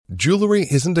Jewelry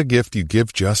isn't a gift you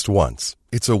give just once.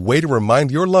 It's a way to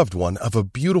remind your loved one of a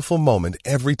beautiful moment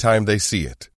every time they see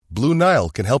it. Blue Nile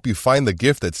can help you find the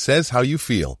gift that says how you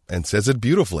feel and says it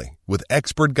beautifully, with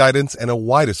expert guidance and a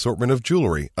wide assortment of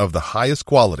jewelry of the highest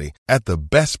quality at the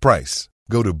best price.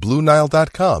 Go to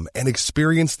BlueNile.com and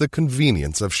experience the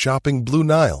convenience of shopping Blue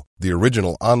Nile, the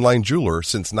original online jeweler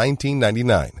since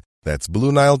 1999. That's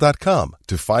BlueNile.com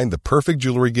to find the perfect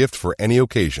jewelry gift for any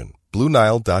occasion.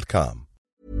 BlueNile.com.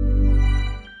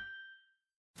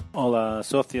 Hola,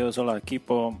 socios. Hola,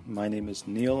 equipo. My name is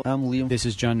Neil. I'm Liam. This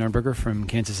is John Nurnberger from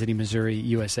Kansas City, Missouri,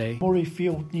 USA. Murray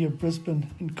Field near Brisbane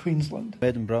in Queensland.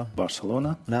 Edinburgh.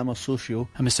 Barcelona. And I'm a socio.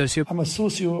 I'm a socio. I'm a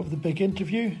socio of The Big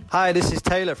Interview. Hi, this is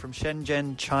Taylor from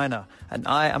Shenzhen, China, and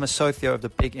I am a socio of The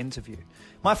Big Interview.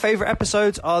 My favourite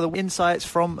episodes are the insights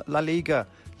from La Liga.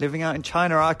 Living out in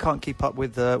China, I can't keep up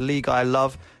with the league I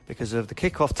love because of the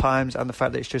kickoff times and the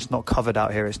fact that it's just not covered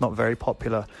out here. It's not very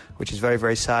popular, which is very,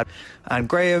 very sad. And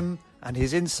Graham and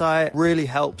his insight really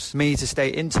helps me to stay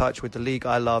in touch with the league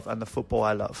I love and the football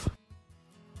I love.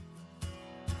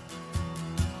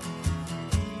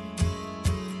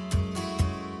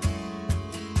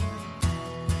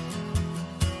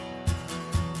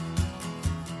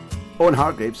 Owen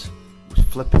Hargreaves was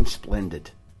flipping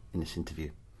splendid in this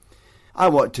interview. I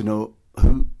want to know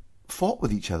who fought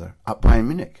with each other at Bayern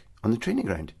Munich on the training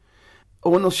ground.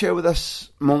 Owen will share with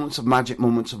us moments of magic,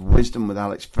 moments of wisdom with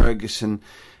Alex Ferguson,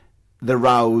 the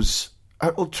rows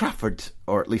at Old Trafford,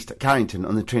 or at least at Carrington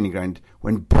on the training ground,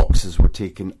 when boxes were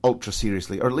taken ultra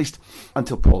seriously, or at least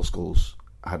until Paul Scholes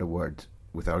had a word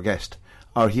with our guest,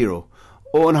 our hero,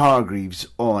 Owen Hargreaves,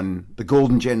 on the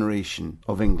golden generation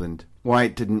of England, why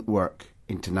it didn't work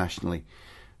internationally.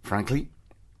 Frankly,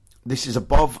 this is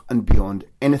above and beyond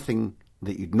anything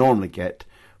that you'd normally get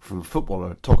from a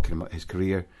footballer talking about his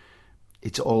career.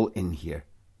 It's all in here.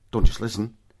 Don't just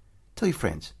listen. Tell your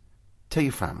friends. Tell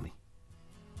your family.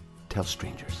 Tell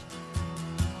strangers.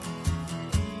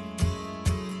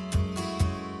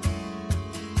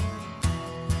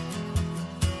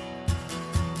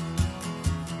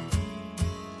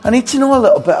 I need to know a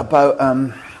little bit about...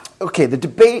 the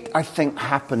debate, I think,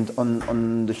 happened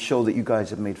on the show that you guys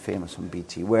have made famous on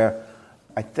BT, where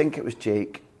I think it was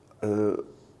Jake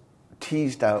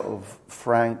teased out of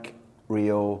Frank,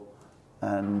 Rio,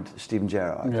 and Steven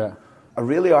Gerrard. Yeah. A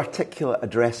really articulate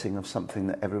addressing of something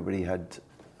that everybody had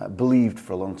believed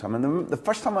for a long time. And the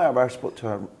first time I ever spoke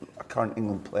to a current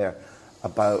England player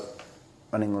about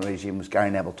an England regime was Gary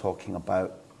Neville talking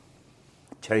about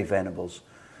Terry Venables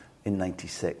in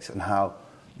 '96 and how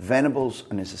Venables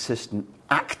and his assistant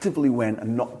actively went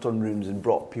and knocked on rooms and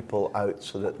brought people out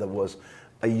so that there was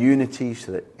a unity,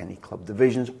 so that any club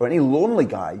divisions or any lonely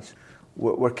guys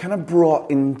were kind of brought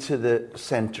into the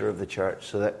centre of the church,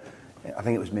 so that I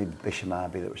think it was maybe Bisham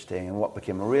Abbey that were staying in what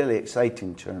became a really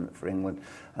exciting tournament for England,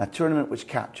 and a tournament which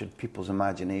captured people's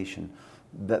imagination,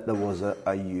 that there was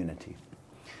a unity.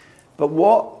 But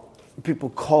what people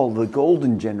call the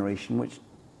golden generation, which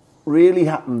really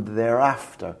happened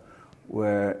thereafter,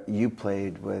 where you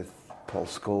played with Paul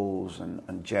Scholes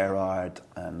and Gerrard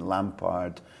and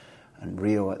Lampard and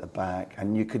Rio at the back,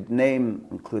 and you could name,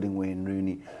 including Wayne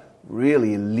Rooney,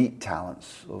 really elite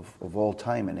talents of all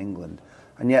time in England.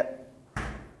 And yet,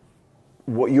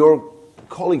 what your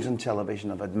colleagues on television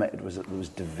have admitted was that there was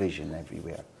division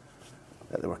everywhere,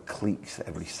 that there were cliques, that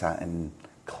everybody sat in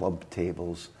club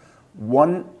tables.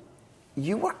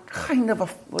 You were kind of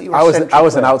I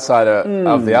was an outsider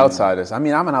of the outsiders. I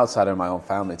mean, I'm an outsider in my own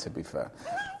family, to be fair.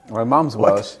 My mum's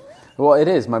Welsh. Well, it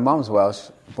is. My mum's Welsh,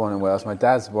 born in Wales. My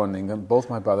dad's born in England. Both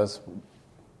my brothers,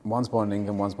 one's born in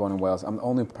England, one's born in Wales. I'm the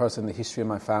only person in the history of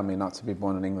my family not to be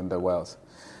born in England or Wales.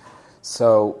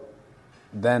 So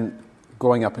then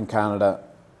growing up in Canada,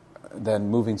 then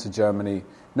moving to Germany,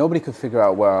 nobody could figure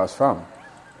out where I was from.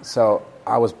 So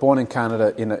I was born in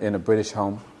Canada in a British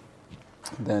home,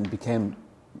 then became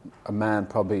a man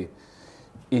probably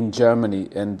in Germany,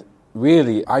 and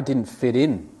really I didn't fit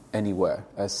in anywhere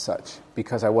as such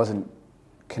because I wasn't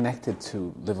connected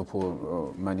to Liverpool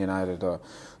or Man United.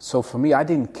 So for me, I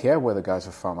didn't care where the guys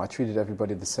were from. I treated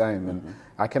everybody the same, and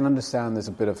I can understand there's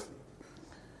a bit of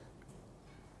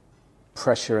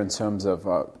pressure in terms of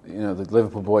the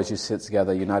Liverpool boys used to sit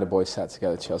together, United boys sat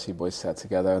together, Chelsea boys sat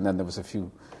together, and then there was a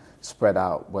few spread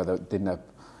out where they didn't have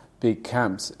big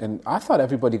camps, and I thought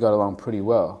everybody got along pretty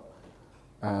well.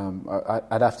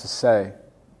 I'd have to say,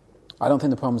 I don't think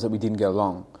the problem is that we didn't get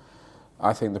along.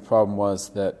 I think the problem was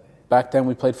that back then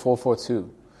we played 4-4-2,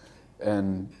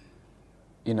 and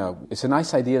it's a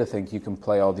nice idea to think you can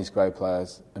play all these great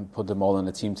players and put them all in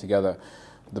a team together.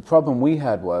 The problem we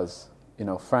had was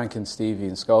Frank and Stevie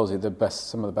and Scholes,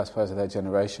 some of the best players of their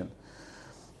generation.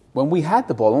 When we had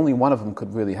the ball, only one of them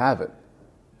could really have it.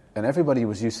 And everybody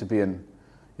was used to being,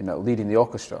 leading the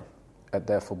orchestra at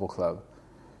their football club.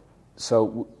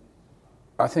 So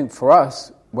I think for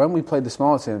us, when we played the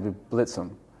smaller teams, we blitzed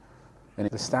them. And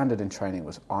the standard in training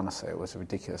was, honestly, it was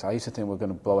ridiculous. I used to think we were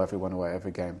going to blow everyone away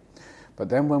every game. But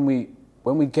then when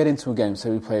we get into a game,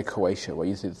 say we play a Croatia, where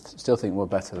you still think we're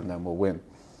better than them, we'll win,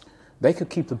 they could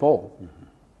keep the ball.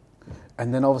 Mm-hmm.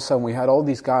 And then all of a sudden we had all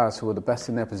these guys who were the best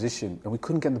in their position, and we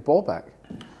couldn't get the ball back.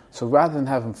 So rather than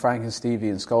having Frank and Stevie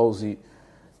and Scholes,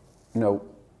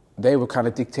 they were kind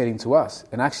of dictating to us.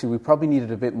 And actually we probably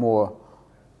needed a bit more,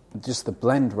 just the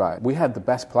blend right. We had the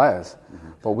best players,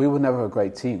 but we were never a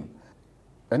great team.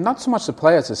 And not so much the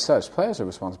players as such. Players are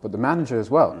responsible, but the manager as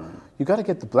well. You got to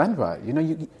get the blend right.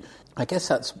 I guess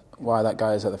that's why that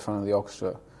guy is at the front of the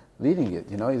orchestra leading it.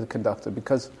 He's a conductor,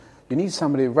 because you need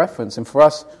somebody to reference. And for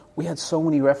us, we had so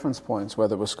many reference points,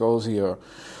 whether it was Scholes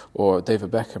or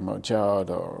David Beckham or Gerrard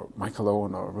or Michael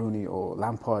Owen or Rooney or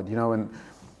Lampard. And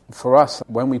for us,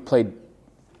 when we played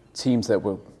teams that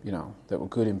were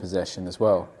good in possession as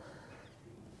well,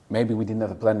 maybe we didn't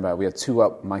have a blend right. We had two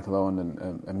up, Michael Owen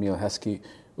and Emil Heskey,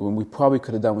 when we probably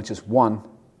could have done with just one,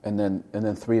 and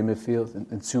then three in midfield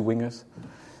and two wingers.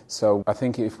 So I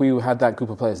think if we had that group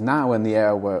of players now in the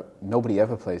era where nobody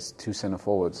ever plays two centre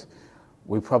forwards,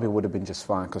 we probably would have been just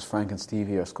fine, because Frank and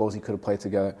Stevie or Scholes could have played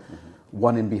together,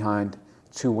 one in behind,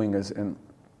 two wingers, and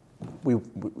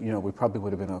we probably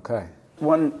would have been okay.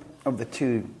 One of the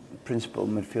two principal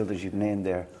midfielders you've named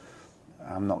there,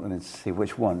 I'm not going to say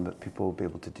which one, but people will be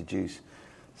able to deduce,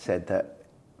 said that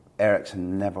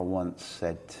Eriksson never once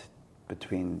said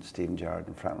between Steven Gerrard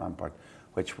and Frank Lampard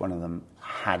which one of them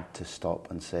had to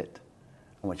stop and sit,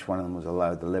 and which one of them was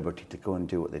allowed the liberty to go and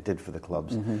do what they did for the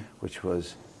clubs, which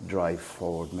was drive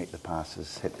forward, make the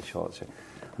passes, hit the shots.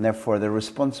 And therefore the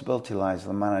responsibility lies on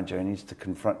the manager, who needs to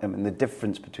confront him. And the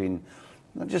difference between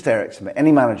not just Eriksson, but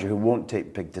any manager who won't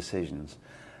take big decisions,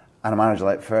 and a manager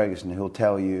like Ferguson, who will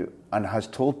tell you, and has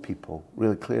told people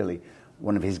really clearly,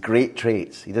 one of his great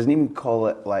traits, he doesn't even call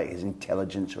it like his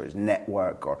intelligence or his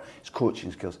network or his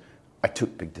coaching skills, I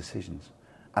took big decisions.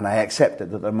 And I accepted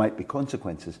that there might be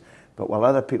consequences. But while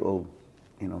other people,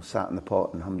 sat in the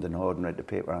pot and hummed and hawed and read the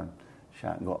paper and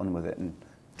shat and got on with it and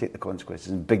take the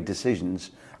consequences and big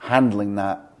decisions, handling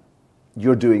that,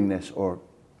 you're doing this or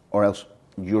else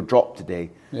you're dropped today.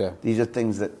 Yeah. These are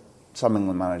things that some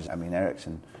England managers,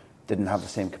 Eriksson, didn't have the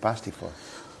same capacity for.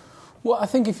 Well, I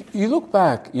think if you look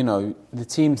back, the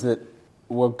teams that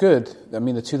were good,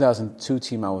 the 2002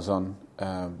 team I was on,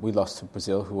 we lost to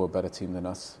Brazil, who were a better team than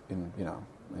us in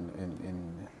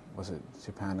was it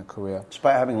Japan and Korea?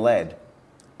 Despite having led,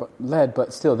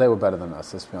 but still they were better than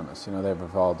us. Let's be honest. They have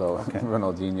Rivaldo, and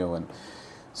Ronaldinho, and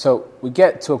so we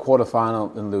get to a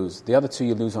quarterfinal and lose. The other two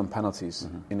you lose on penalties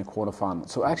in a quarterfinal.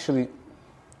 So actually,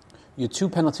 you're two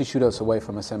penalty shootouts away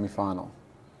from a semi-final,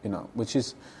 which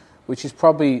is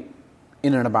probably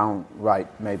in and about right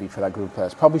maybe for that group of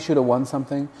players. Probably should have won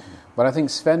something, but I think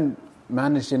Sven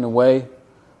managed in a way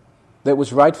that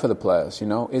was right for the players,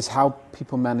 is how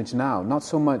people manage now. Not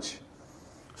so much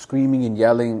screaming and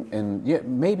yelling, and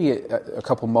maybe a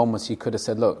couple moments he could have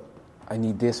said, look, I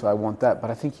need this or I want that.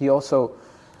 But I think he also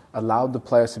allowed the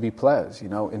players to be players,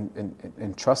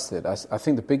 and trusted. I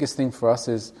think the biggest thing for us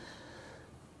is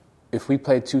if we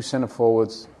played two centre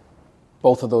forwards,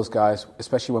 both of those guys,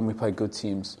 especially when we play good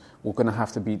teams, we're going to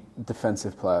have to be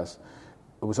defensive players.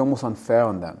 It was almost unfair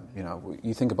on them.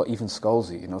 You think about even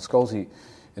Scholes. Scholes,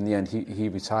 in the end, he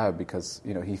retired because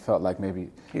he felt like maybe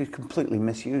he was completely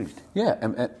misused. Yeah,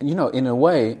 and in a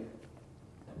way,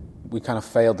 we kind of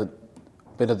failed a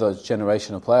bit of those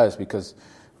generational players, because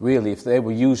really, if they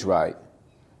were used right,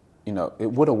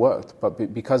 it would have worked.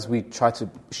 But because we tried to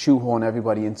shoehorn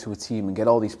everybody into a team and get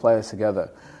all these players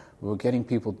together, we were getting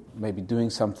people maybe doing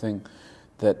something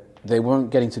that they weren't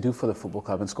getting to do for the football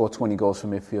club and score 20 goals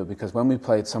from midfield, because when we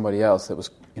played somebody else that was,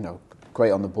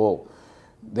 great on the ball,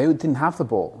 they didn't have the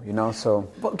ball, so...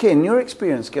 But okay, in your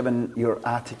experience, given your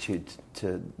attitude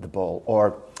to the ball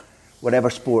or whatever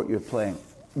sport you're playing,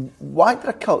 why did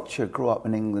a culture grow up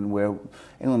in England where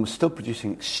England was still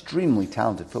producing extremely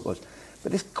talented footballers,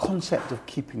 but this concept of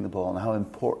keeping the ball and how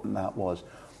important that was,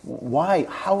 why?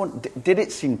 How did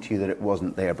it seem to you that it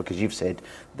wasn't there? Because you've said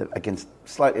that against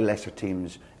slightly lesser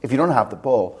teams, if you don't have the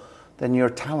ball, then your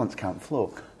talents can't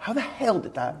flow. How the hell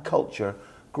did that culture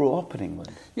grow up in England?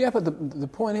 Yeah, but the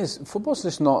point is, football's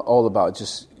just not all about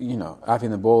just having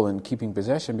the ball and keeping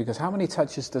possession. Because how many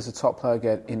touches does a top player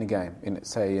get in a game? In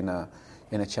a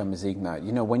in a Champions League night.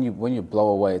 You know, when you blow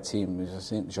away a team,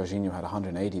 Jorginho had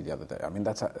 180 the other day. I mean,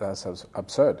 that's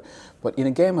absurd. But in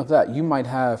a game of that, you might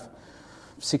have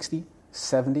 60,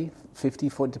 70, 50,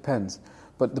 40, depends.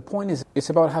 But the point is, it's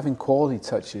about having quality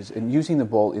touches and using the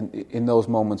ball in those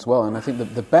moments well. And I think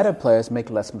that the better players make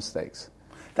less mistakes.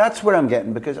 That's where I'm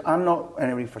getting, because I'm not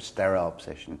anybody for sterile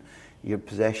possession. Your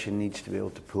possession needs to be able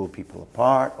to pull people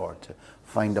apart or to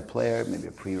find a player, maybe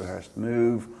a pre-rehearsed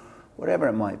move, whatever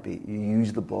it might be. You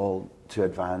use the ball to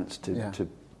advance, to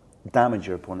damage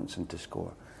your opponents and to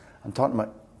score. I'm talking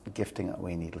about gifting it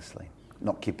away needlessly,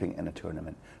 not keeping it in a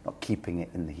tournament, not keeping it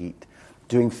in the heat,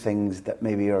 doing things that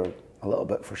maybe are a little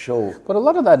bit for show. But a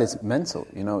lot of that is mental,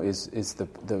 you know, is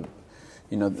the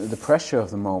pressure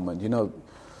of the moment. You know,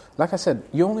 like I said,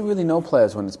 you only really know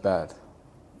players when it's bad.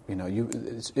 You know,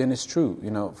 and it's true.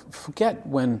 You know, forget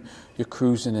when you're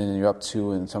cruising and you're up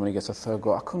 2 and somebody gets a third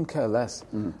goal. I couldn't care less.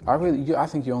 I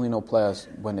think you only know players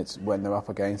when they're up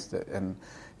against it, and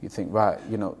you think, right,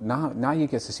 you know, now you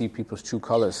get to see people's true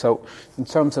colours. So, in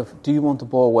terms of, do you want the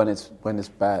ball when it's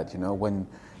bad? You know,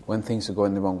 when things are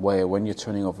going the wrong way, or when you're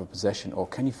turning over possession, or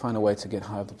can you find a way to get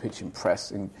high up the pitch and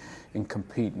press and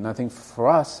compete? And I think for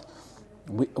us,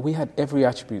 we had every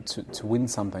attribute to win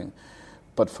something.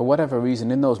 But for whatever reason,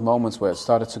 in those moments where it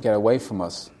started to get away from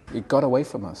us, it got away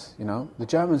from us, you know. The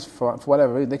Germans, for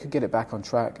whatever reason, they could get it back on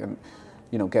track and,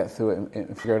 you know, get through it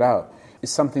and figure it out.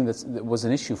 It's something that was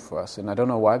an issue for us, and I don't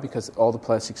know why, because all the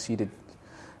players succeeded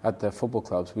at the football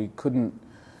clubs. We couldn't,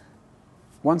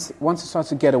 once it started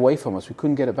to get away from us, we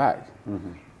couldn't get it back.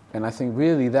 Mm-hmm. And I think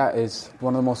really that is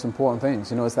one of the most important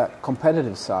things, you know, is that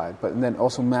competitive side, but then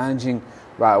also managing,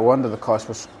 right, we're under the cosh,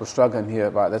 we're struggling here,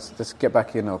 right, let's get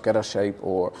back in or get our shape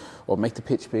or make the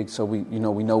pitch big so we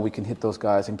know we can hit those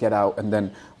guys and get out, and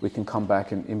then we can come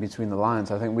back in between the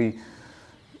lines. I think we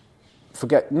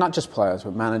forget, not just players,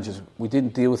 but managers, we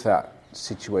didn't deal with that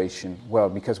situation well,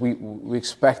 because we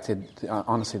expected,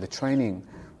 honestly, the training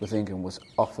with England was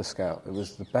off the scale. It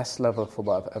was the best level of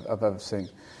football I've ever seen.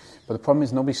 But the problem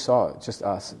is nobody saw it, just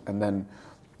us. And then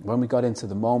when we got into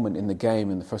the moment in the game,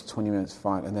 in the first 20 minutes,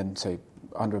 fine, and then, say,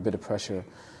 under a bit of pressure,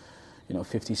 you know,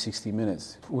 50, 60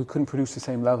 minutes, we couldn't produce the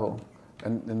same level.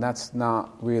 And that's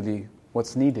not really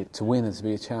what's needed to win and to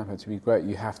be a champion, to be great.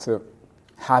 You have to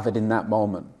have it in that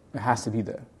moment. It has to be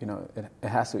there. You know, it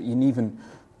has to be even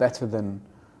better than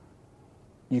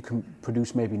you can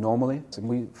produce maybe normally. And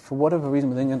we, for whatever reason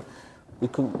with England, we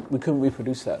couldn't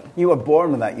reproduce that. You were born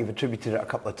with that. You've attributed it a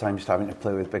couple of times to having to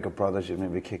play with bigger brothers who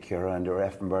maybe kick you around, or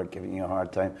Effenberg giving you a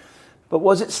hard time. But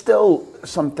was it still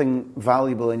something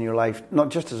valuable in your life, not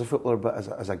just as a footballer, but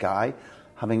as a guy,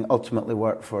 having ultimately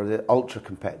worked for the ultra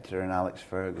competitor in Alex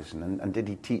Ferguson? And did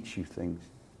he teach you things?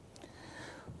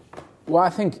 Well, I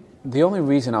think the only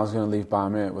reason I was going to leave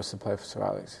Bayern Munich was to play for Sir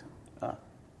Alex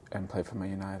and play for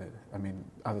Man United. I mean,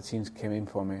 other teams came in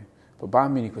for me. But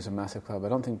Bayern Munich was a massive club. I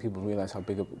don't think people realise how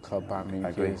big a club Bayern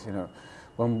Munich is. You know,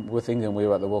 when with England we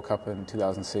were at the World Cup in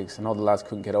 2006, and all the lads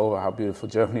couldn't get over how beautiful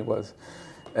Germany was,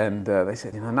 and they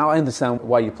said, you know, now I understand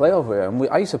why you play over here. And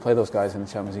I used to play those guys in the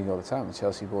Champions League all the time, the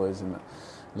Chelsea boys and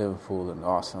Liverpool and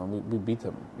Arsenal. We beat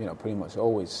them, you know, pretty much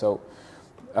always. So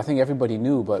I think everybody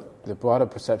knew, but the broader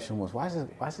perception was, why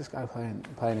is this guy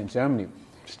playing in Germany?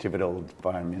 Stupid old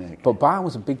Bayern Munich. But Bayern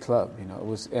was a big club, you know. It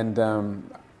was, and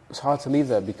it was hard to leave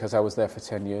there because I was there for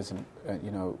 10 years and you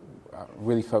know, I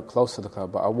really felt close to the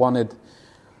club. But I wanted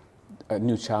a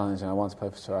new challenge, and I wanted to play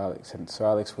for Sir Alex. And Sir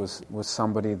Alex was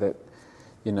somebody that,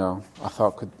 you know, I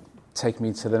thought could take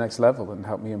me to the next level and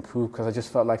help me improve, because I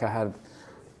just felt like I had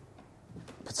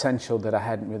potential that I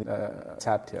hadn't really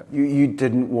tapped yet. You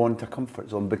didn't want a comfort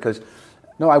zone because...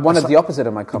 No, I wanted the opposite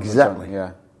of my comfort exactly.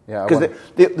 zone. Yeah.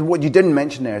 Because what you didn't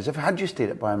mention there is, if had you stayed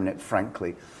at Bayern Munich,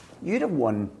 frankly, you'd have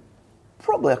won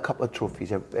probably a couple of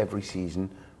trophies every season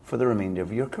for the remainder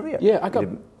of your career. Yeah,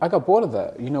 I got bored of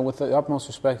that. You know, with the utmost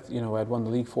respect, you know, I'd won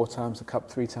the league 4 times, the cup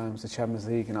 3 times, the Champions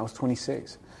League, and I was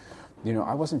 26. You know,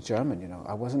 I wasn't German. You know,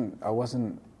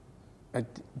 I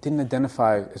didn't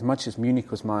identify as much as Munich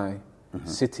was my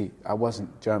city. I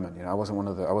wasn't German. You know, I wasn't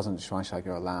Schweinsteiger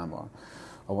or Lahm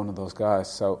or one of those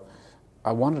guys. So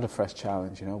I wanted a fresh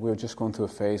challenge. You know, we were just going through a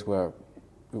phase where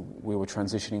we were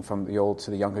transitioning from the old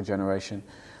to the younger generation.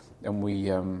 And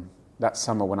we, that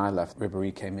summer when I left,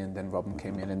 Ribéry came in, then Robben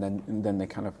came in, and then they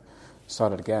kind of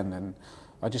started again. And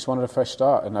I just wanted a fresh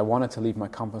start, and I wanted to leave my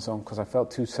comfort zone because I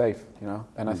felt too safe, you know.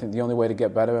 And I think the only way to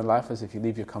get better in life is if you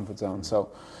leave your comfort zone.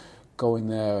 So going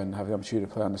there and having the opportunity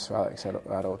to play under Sir Alex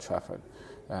at Old Trafford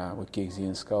with Giggsy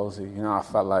and Scholes, you know, I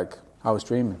felt like I was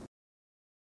dreaming.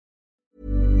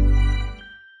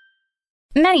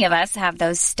 Many of us have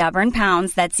those stubborn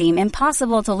pounds that seem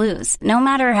impossible to lose, no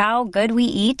matter how good we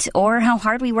eat or how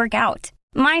hard we work out.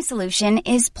 My solution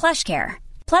is PlushCare.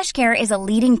 PlushCare is a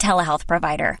leading telehealth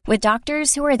provider with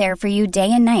doctors who are there for you day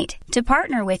and night to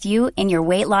partner with you in your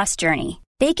weight loss journey.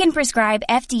 They can prescribe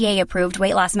FDA-approved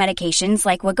weight loss medications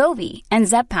like Wegovy and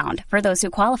Zepbound for those who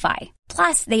qualify.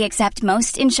 Plus, they accept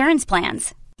most insurance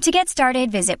plans. To get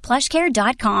started, visit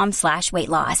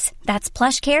plushcare.com/weightloss. That's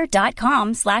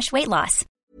plushcare.com/weightloss.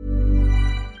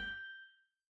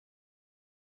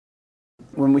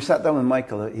 When we sat down with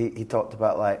Michael, he talked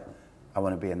about, like, I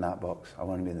want to be in that box. I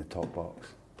want to be in the top box.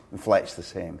 And Fletch the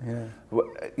same. Yeah.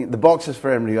 The boxes, for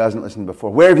anybody who hasn't listened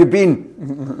before, where have you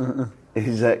been?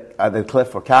 Is at the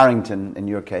Cliff or Carrington, in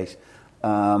your case,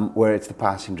 where it's the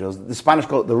passing drills. The Spanish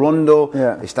call it the rondo.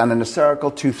 Yeah. They stand in a circle,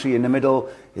 2-3 in the middle.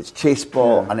 It's chase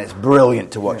ball, and it's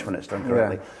brilliant to watch when it's done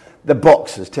correctly. Yeah. The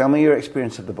boxes. Tell me your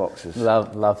experience of the boxes.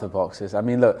 Love the boxes. I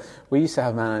mean, look, we used to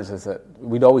have managers that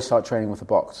we'd always start training with a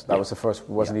box. That was the first. It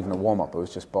wasn't even a warm-up. It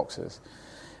was just boxes.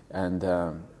 And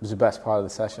it was the best part of the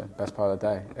session, best part of the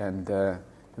day. And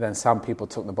then some people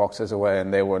took the boxes away,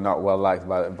 and they were not well liked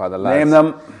by the lads. Name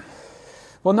them.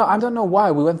 Well, no, I don't know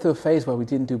why. We went through a phase where we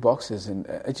didn't do boxes, and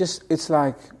it's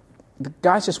like the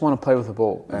guys just want to play with the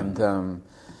ball, and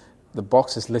the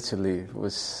boxes literally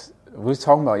was. We were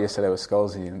talking about yesterday with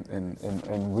Scholes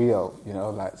in Rio. You know,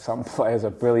 like some players are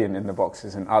brilliant in the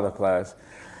boxes, and other players.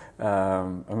 I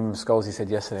remember Scholes said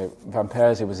yesterday, Van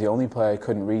Persie was the only player who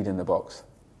couldn't read in the box.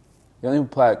 The only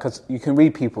player, because you can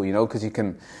read people, you know, because you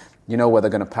know where they're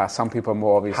going to pass. Some people are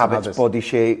more obvious than others. Habits, body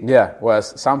shape. Yeah,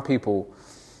 whereas some people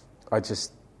are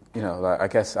just, you know, like, I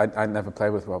guess I never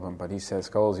played with Robin, but he said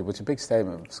Scholes, which is a big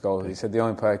statement, Scholes. He said the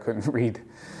only player couldn't read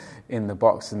in the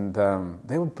box, and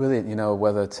they were brilliant, you know,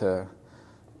 whether to,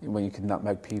 when you can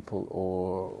nutmeg people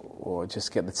or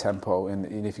just get the tempo, and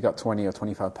if you got 20 or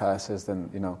 25 passes, then,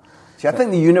 you know. See, I think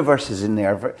the universe is in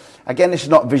there. Again, this is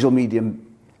not visual medium.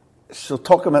 So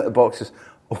talking about the boxes,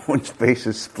 Owen's face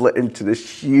is split into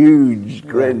this huge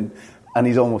grin, and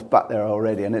he's almost back there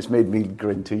already, and it's made me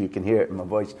grin too. You can hear it in my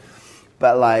voice.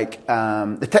 But like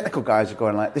the technical guys are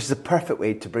going like, this is a perfect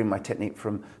way to bring my technique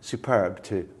from superb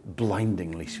to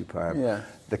blindingly superb. Yeah.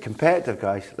 The competitive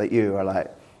guys like you are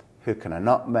like, who can I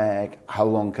nutmeg? How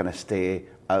long can I stay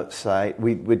outside?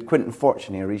 We'd Quinton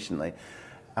Fortune here recently,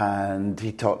 and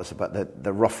he taught us about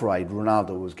the rough ride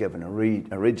Ronaldo was given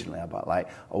originally, about like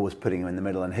always putting him in the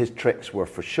middle, and his tricks were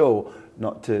for show,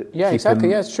 not to keep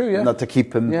him, it's true, not to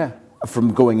keep him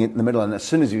from going in the middle. And as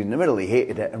soon as he was in the middle, he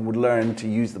hated it and would learn to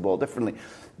use the ball differently.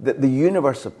 The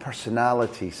universe of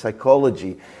personality,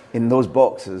 psychology in those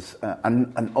boxes,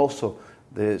 and also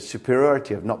the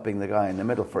superiority of not being the guy in the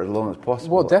middle for as long as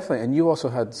possible. Well, definitely. And you also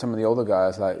had some of the older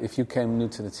guys, like if you came new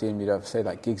to the team, you'd have, say,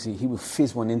 like Giggsy, he would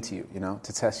fizz one into you, you know,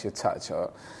 to test your touch,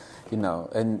 or, you know,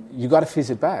 and you got to fizz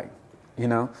it back, you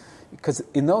know, because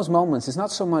in those moments, it's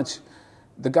not so much,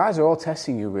 the guys are all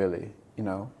testing you, really, you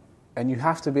know, and you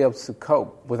have to be able to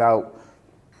cope without,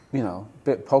 you know,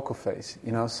 bit poker face,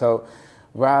 you know, so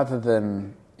rather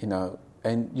than, you know,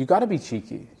 and you got to be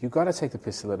cheeky. You got to take the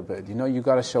piss a little bit. You know, you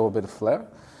got to show a bit of flair,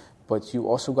 but you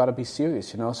also got to be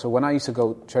serious. You know, so when I used to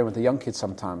go train with the young kids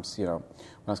sometimes, you know,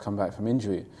 when I was coming back from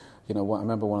injury, you know, I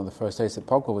remember one of the first days that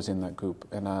Pogba was in that group,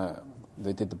 and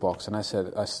they did the box, and I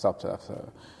stopped after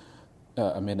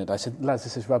a minute. I said, lads,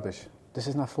 this is rubbish. This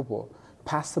is not football.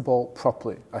 Pass the ball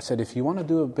properly. I said, if you want to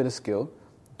do a bit of skill,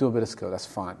 do a bit of skill. That's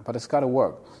fine, but it's got to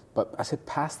work. But I said,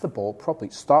 pass the ball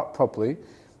properly. Start properly.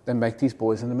 Then make these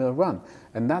boys in the middle run.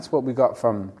 And that's what we got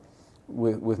from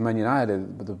with Man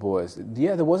United, with the boys.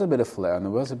 Yeah, there was a bit of flair, and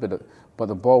there was a bit of, but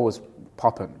the ball was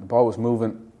popping, the ball was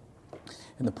moving.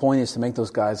 And the point is to make those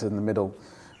guys in the middle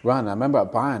run. I remember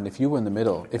at Bayern, if you were in the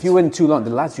middle, if you were in too long, the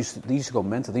lads used to go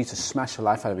mental. They used to smash the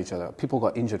life out of each other. People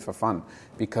got injured for fun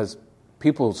because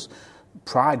people's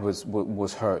pride was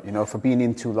hurt, you know, for being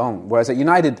in too long. Whereas at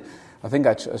United, I think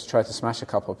I tried to smash a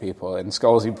couple of people, and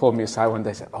Scholes, he pulled me aside one day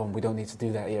and said, oh, we don't need to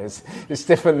do that here. It's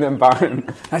different than Bayern.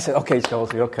 I said, okay,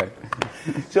 Scholes, okay.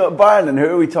 So at Bayern, and who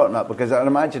are we talking about? Because I'd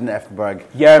imagine Effenberg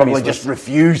probably just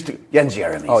refused to... Jens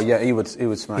Jeremy's. Oh, yeah, he would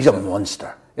smash. He's a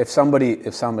monster.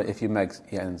 If you make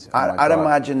Jens... I'd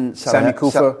imagine... Sami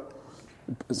Kufa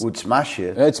would smash you.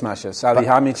 It'd smash you.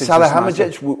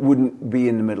 Salihamidzic wouldn't be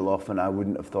in the middle often, I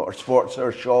wouldn't have thought. Or Sforza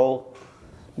or Scholl.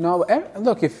 No,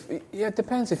 look, it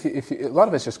depends. If you, a lot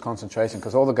of it's just concentration,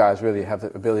 because all the guys really have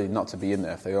the ability not to be in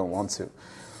there if they don't want to.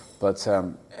 But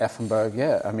Effenberg,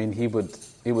 yeah, I mean, he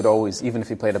would always, even if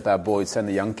he played a bad ball, he'd send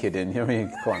a young kid in. You know what I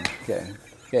mean? Come on, get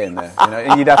in there. You know,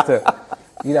 and you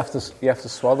have to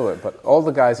swallow it. But all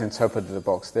the guys interpreted the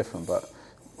box different. But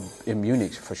in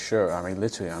Munich, for sure. I mean,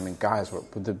 literally, guys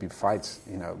there'd be fights,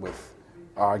 with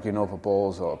arguing over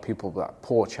balls or people that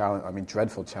poor challenge. I mean,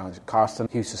 dreadful challenge. Carsten,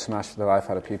 he used to smash the life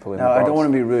out of people in the box. I don't want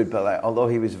to be rude, but although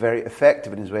he was very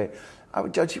effective in his way, I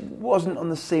would judge he wasn't on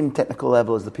the same technical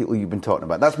level as the people you've been talking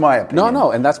about. That's my opinion.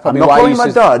 No, and that's probably I'm not why calling him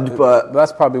a dud, but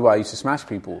that's probably why he used to smash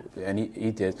people, and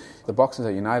he did. The boxers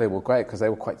at United were great because they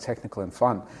were quite technical and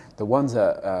fun. The ones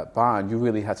at Bayern, you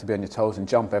really had to be on your toes and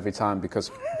jump every time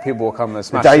because people were coming and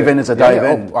smash. Dive in is a dive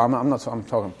in. Oh, I'm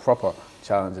talking proper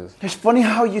challenges. It's funny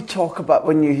how you talk about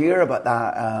when you hear about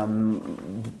that.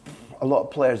 A lot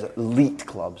of players at elite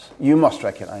clubs, you must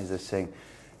recognise this saying.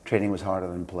 Training was harder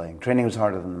than playing. Training was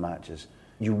harder than the matches.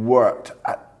 You worked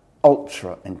at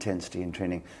ultra intensity in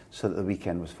training so that the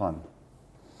weekend was fun.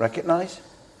 Recognise?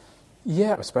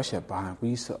 Yeah, especially at Bayern. We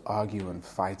used to argue and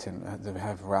fight and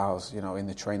have rows, in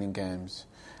the training games.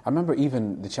 I remember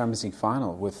even the Champions League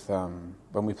final with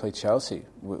when we played Chelsea,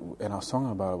 and I was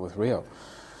talking about it with Rio.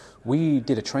 We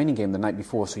did a training game the night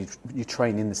before, so you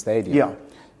train in the stadium. Yeah.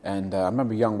 And I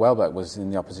remember young Welbeck was in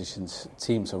the opposition's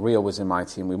team, so Rio was in my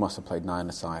team. We must have played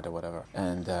 9-a-side or whatever.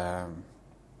 And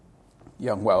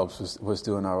young Welbs was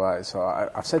doing all right. So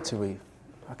I said to Ree,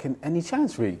 any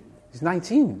chance, Ree? He's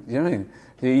 19, you know what I mean?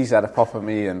 He's had a pop at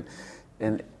me, and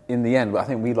in the end, I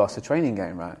think we lost the training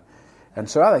game, right? And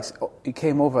Sir Alex, he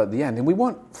came over at the end, and we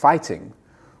weren't fighting,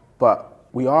 but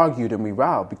we argued and we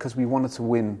rowed because we wanted to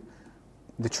win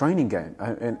the training game,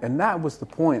 and that was the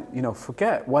point.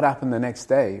 Forget what happened the next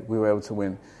day. We were able to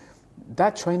win.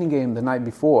 That training game the night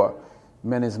before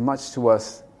meant as much to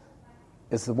us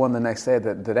as the one the next day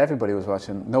that everybody was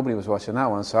watching. Nobody was watching that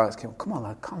one. So I came, come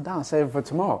on, calm down, save it for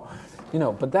tomorrow.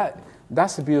 But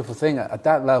that's the beautiful thing. At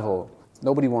that level,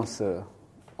 nobody wants to.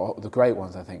 Or the great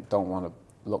ones, I think, don't want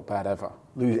to look bad ever.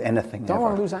 Lose anything. Don't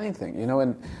want to lose anything.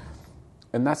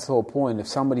 And that's the whole point. If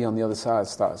somebody on the other side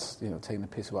starts, taking the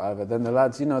piss or whatever, then the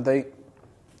lads, then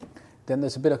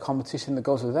there's a bit of competition that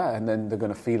goes with that, and then they're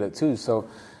going to feel it too. So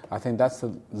I think that's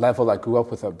the level I grew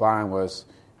up with at Bayern, was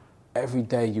every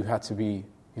day you had to be,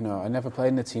 I never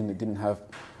played in a team that didn't have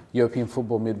European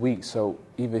football midweek. So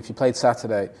even if you played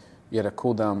Saturday, you had a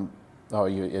cool down, or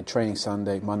you had training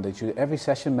Sunday, Monday, Tuesday. Every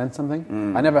session meant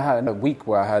something. I never had a week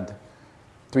where I had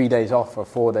 3 days off or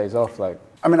 4 days off.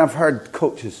 I've heard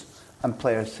coaches and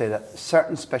players say that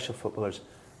certain special footballers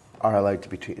are allowed to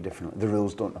be treated differently. The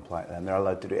rules don't apply to them. They're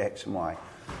allowed to do X and Y.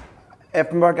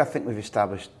 Effenberg, I think we've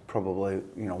established probably,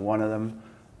 one of them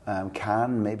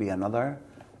can, maybe another.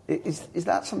 Is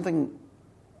that something?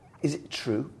 Is it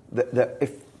true that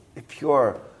if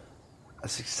you're a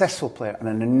successful player and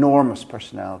an enormous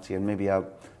personality and maybe a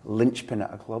linchpin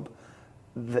at a club,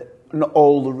 that not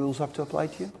all the rules have to apply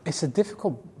to you? It's a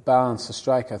difficult balance to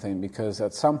strike, I think, because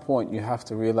at some point you have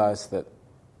to realise that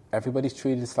everybody's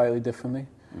treated slightly differently.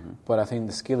 Mm-hmm. But I think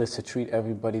the skill is to treat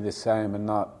everybody the same and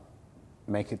not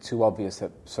make it too obvious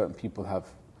that certain people have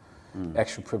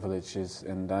extra privileges.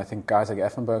 And I think guys like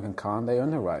Effenberg and Kahn, they earn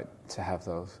the right to have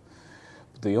those.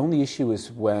 But the only issue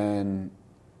is when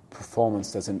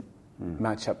performance doesn't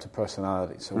match up to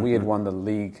personality. So we had won the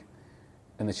league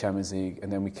and the Champions League,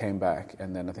 and then we came back,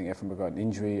 and then I think Effenberg got an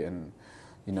injury and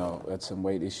had some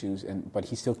weight issues, but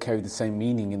he still carried the same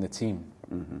meaning in the team,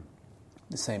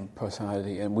 the same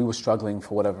personality, and we were struggling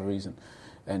for whatever reason.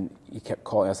 And he kept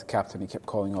calling, as the captain, he kept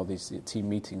calling all these team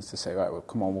meetings to say, right, well,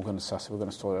 come on, we're going to suss it, we're going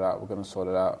to sort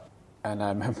it out. And I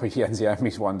remember Jens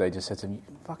Jeremy's one day just said to me,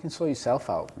 you fucking sort yourself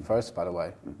out first, by the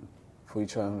way, before you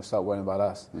try and start worrying about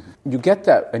us. You get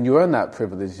that, and you earn that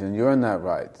privilege, and you earn that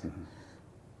right.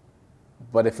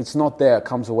 But if it's not there, it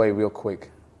comes away real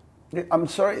quick. I'm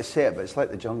sorry to say it, but it's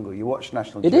like the jungle. You watch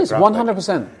National Geographic. It is,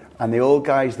 100%. And the old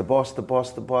guy's the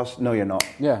boss. No, you're not.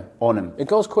 Yeah. On him. It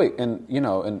goes quick, and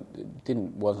and it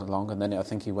wasn't long, and then I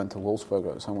think he went to Wolfsburg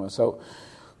or somewhere. So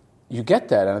you get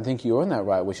that, and I think you earn that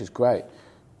right, which is great.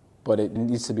 But it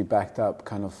needs to be backed up,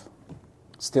 kind of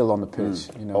still on the pitch.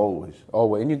 Always.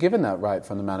 And you're given that right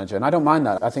from the manager, and I don't mind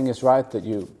that. I think it's right that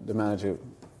the manager,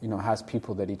 has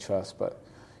people that he trusts, but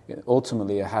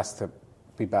ultimately it has to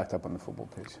be backed up on the football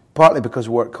pitch. Partly because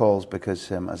work calls,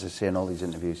 because as I say in all these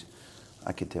interviews,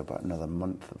 I could do about another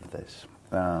month of this,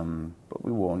 but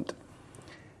we won't.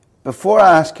 Before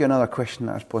I ask you another question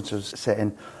that our sponsors set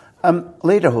in,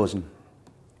 lederhosen,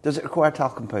 does it require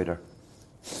talcum powder?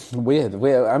 Weird.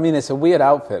 I mean, it's a weird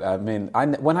outfit. I mean,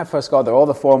 when I first got there, all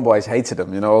the foreign boys hated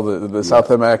them, all the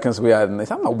South Americans we had, and they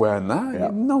said, I'm not wearing that. Yeah.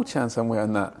 No chance I'm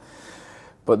wearing that.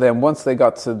 But then once they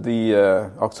got to the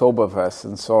Oktoberfest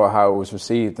and saw how it was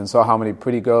received and saw how many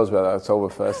pretty girls were at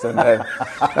Oktoberfest, then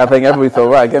I think everybody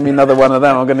thought, right, get me another one of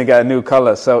them, I'm going to get a new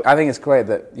colour. So I think it's great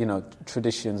that,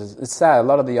 traditions, it's sad, a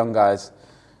lot of the young guys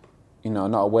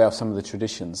not aware of some of the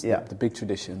traditions, Yeah. the big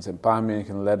traditions, and Bayern Munich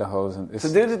and Lederhosen.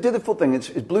 So do the full thing. It's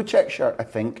blue check shirt, I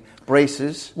think,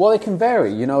 braces. Well, it can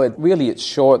vary. It's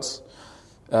shorts,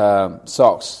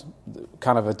 socks,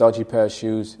 kind of a dodgy pair of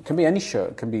shoes. It can be any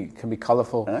shirt. It can be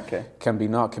colourful. Okay. Can be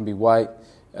not. Can be white.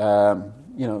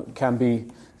 It can be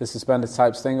the suspended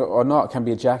types thing or not. It can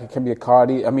be a jacket. It can be a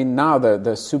cardi. I mean, now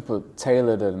they're super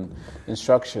tailored and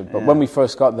structured. But when we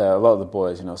first got there, a lot of the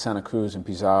boys, Santa Cruz and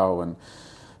Pizarro and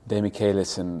De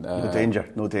Michelis and...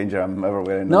 No danger, I'm ever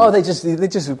wearing them. No, they just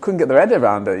couldn't get their head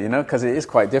around it, because it is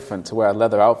quite different to wear a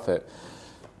leather outfit.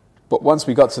 But once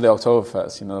we got to the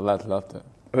Oktoberfest, the lads loved it.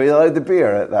 Were you allowed the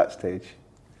beer at that stage?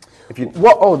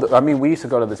 We used to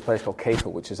go to this place called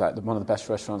Kefir, which is like one of the best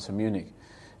restaurants in Munich.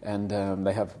 And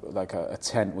they have like a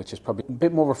tent, which is probably a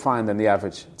bit more refined than the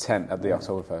average tent at the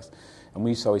Oktoberfest. And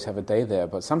we used to always have a day there.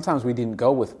 But sometimes we didn't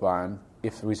go with Bayern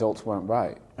if the results weren't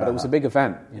right. But it was a big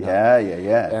event. Yeah.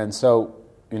 And so,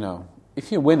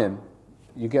 if you're winning,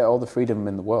 you get all the freedom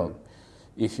in the world.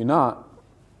 If you're not,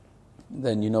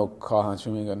 then Karl-Heinz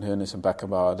Rummenigge and Hoeneß and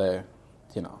Beckenbauer there,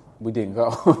 we didn't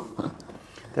go.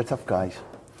 They're tough guys.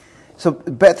 So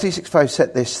Bet365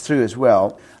 set this through as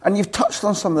well. And you've touched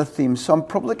on some of the themes, so I'm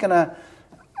probably going to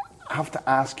have to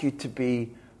ask you to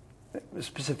be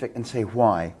specific and say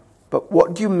why. But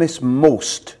what do you miss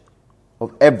most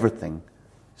of everything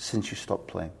since you stopped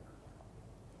playing?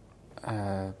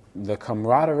 The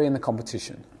camaraderie and the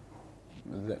competition.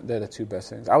 They're the two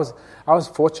best things. I was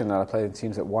fortunate that I played in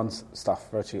teams that won stuff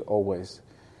virtually always.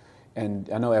 And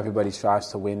I know everybody strives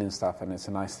to win and stuff, and it's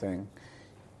a nice thing.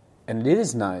 And it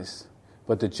is nice,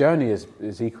 but the journey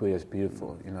is equally as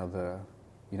beautiful.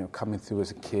 Coming through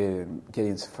as a kid and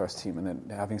getting into the first team and then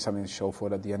having something to show for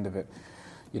it at the end of it.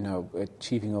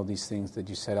 Achieving all these things that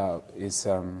you set out is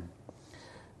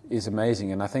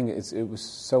amazing. And I think it was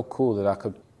so cool that I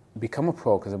could become a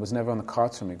pro, because it was never on the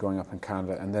cards for me growing up in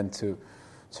Canada, and then to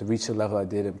reach the level I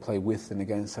did and play with and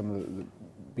against some of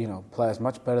the players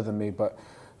much better than me, but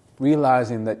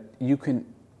realizing that you can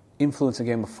influence a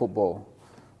game of football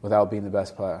without being the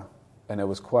best player. And it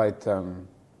was quite,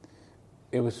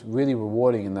 it was really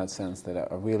rewarding in that sense, that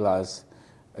I realized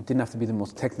I didn't have to be the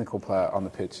most technical player on the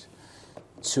pitch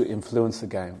to influence the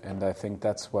game. And I think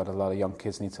that's what a lot of young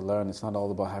kids need to learn. It's not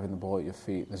all about having the ball at your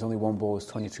feet. There's only one ball, it's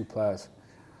 22 players.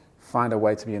 Find a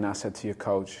way to be an asset to your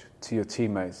coach, to your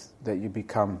teammates, that you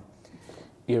become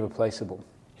irreplaceable.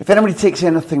 If anybody takes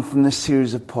anything from this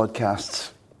series of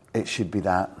podcasts, it should be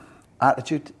that.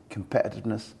 Attitude,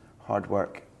 competitiveness, hard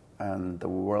work, and the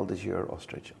world is your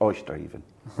oyster even.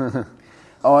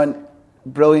 Owen,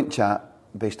 brilliant chat,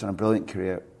 based on a brilliant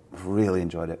career. Really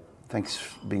enjoyed it. Thanks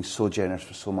for being so generous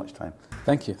for so much time.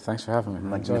 Thank you. Thanks for having me.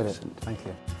 I enjoyed it. Thank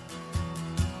you.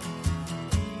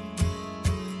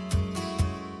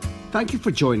 Thank you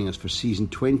for joining us for season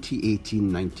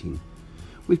 2018-19.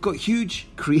 We've got huge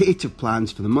creative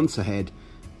plans for the months ahead,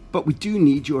 but we do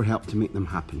need your help to make them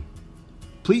happen.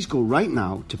 Please go right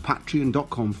now to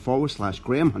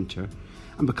patreon.com/Graham Hunter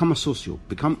and become a socio,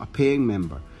 become a paying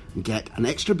member, and get an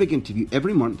extra big interview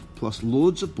every month, plus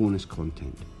loads of bonus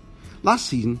content. Last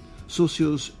season,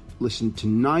 socios listened to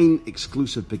 9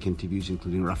 exclusive big interviews,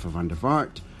 including Rafa van der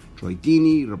Vaart, Troy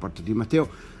Deeney, Roberto Di Matteo,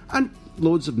 and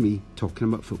loads of me talking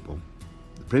about football.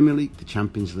 The Premier League, the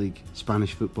Champions League,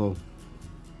 Spanish football.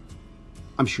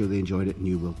 I'm sure they enjoyed it and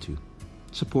you will too.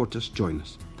 Support us, join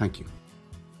us. Thank you.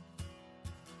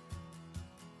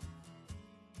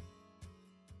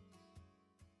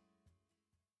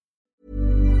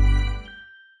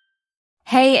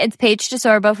 Hey, it's Paige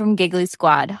DeSorbo from Giggly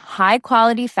Squad. High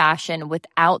quality fashion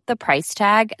without the price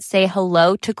tag. Say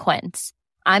hello to Quince.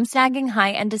 I'm snagging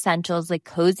high-end essentials like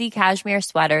cozy cashmere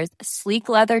sweaters, sleek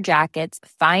leather jackets,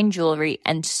 fine jewelry,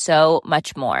 and so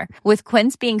much more. With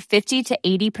Quince being 50 to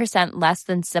 80% less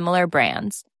than similar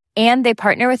brands. And they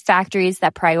partner with factories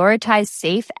that prioritize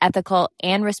safe, ethical,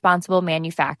 and responsible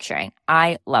manufacturing.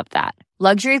 I love that.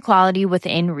 Luxury quality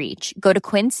within reach. Go to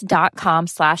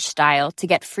quince.com/style to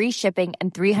get free shipping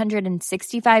and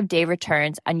 365-day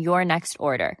returns on your next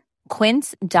order.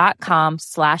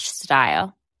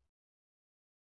 Quince.com/style.